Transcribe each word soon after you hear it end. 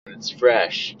it's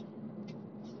fresh,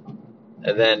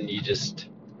 and then you just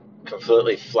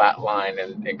completely flatline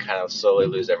and kind of slowly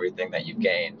lose everything that you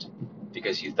gained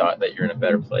because you thought that you're in a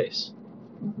better place.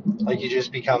 Like you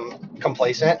just become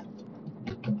complacent?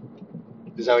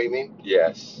 Is that what you mean?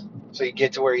 Yes. So you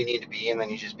get to where you need to be and then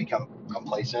you just become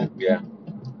complacent? Yeah.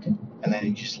 And then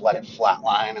you just let it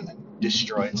flatline and then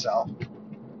destroy itself?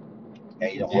 Yeah,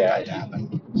 you don't want that to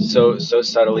happen. So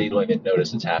subtly you don't even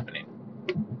notice it's happening.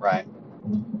 Right.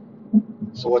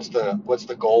 So what's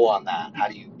the goal on that? How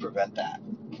do you prevent that?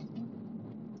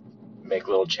 Make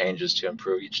little changes to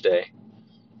improve each day.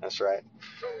 That's right.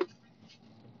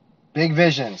 Big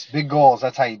visions, big goals.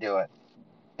 That's how you do it.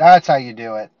 That's how you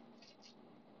do it.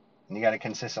 And you got to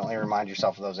consistently remind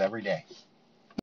yourself of those every day.